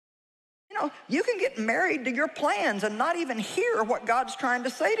you can get married to your plans and not even hear what God's trying to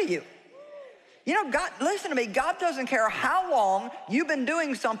say to you. God, listen to me, God doesn't care how long you've been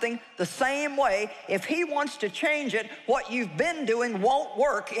doing something the same way. If he wants to change it, what you've been doing won't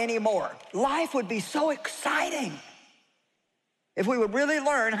work anymore. Life would be so exciting if we would really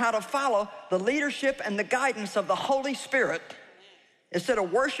learn how to follow the leadership and the guidance of the Holy Spirit instead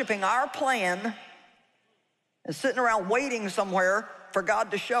of worshiping our plan and sitting around waiting somewhere for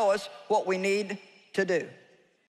God to show us what we need to do.